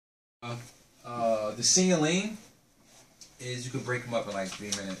The senior lien is you could break them up in like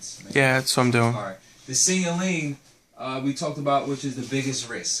 3 minutes. Maybe. Yeah, that's what I'm doing. All right. The senior lien we talked about, which is the biggest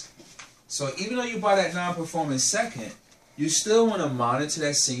risk. So even though you buy that non-performing second, you still want to monitor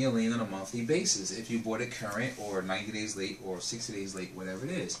that senior lien on a monthly basis. If you bought it current or 90 days late or 60 days late, whatever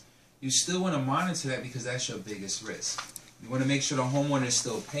it is, you still want to monitor that because that's your biggest risk. You want to make sure the homeowner is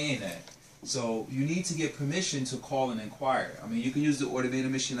still paying that. So you need to get permission to call and inquire. I mean, you can use the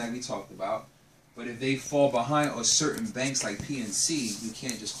automated machine like we talked about, but if they fall behind or certain banks like PNC, you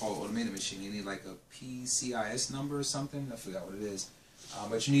can't just call an automated machine. You need like a PCIS number or something. I forgot what it is.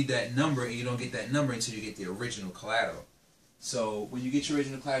 But you need that number, and you don't get that number until you get the original collateral. So when you get your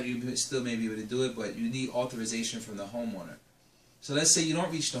original collateral, you still may be able to do it, but you need authorization from the homeowner. So let's say you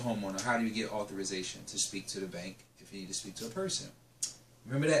don't reach the homeowner. How do you get authorization to speak to the bank if you need to speak to a person?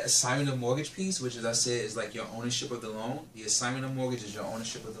 Remember that assignment of mortgage piece, which as I said is like your ownership of the loan? The assignment of mortgage is your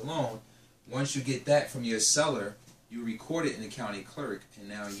ownership of the loan. Once you get that from your seller, you record it in the county clerk, and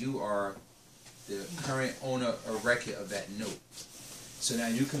now you are the current owner or record of that note. So now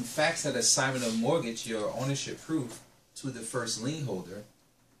you can fax that assignment of mortgage, your ownership proof, to the first lien holder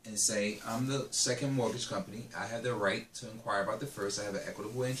and say, I'm the second mortgage company. I have the right to inquire about the first. I have an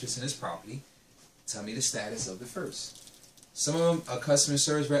equitable interest in this property. Tell me the status of the first. Some of them, a customer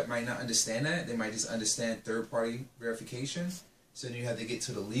service rep might not understand that. They might just understand third-party verification. So then you have to get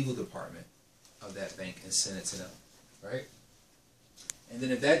to the legal department of that bank and send it to them, right? And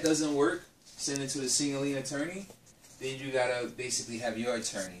then if that doesn't work, send it to the senior lien attorney. Then you gotta basically have your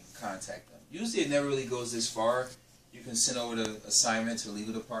attorney contact them. Usually it never really goes this far. You can send over the assignment to the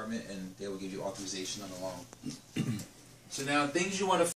legal department and they will give you authorization on the loan. So now things you want to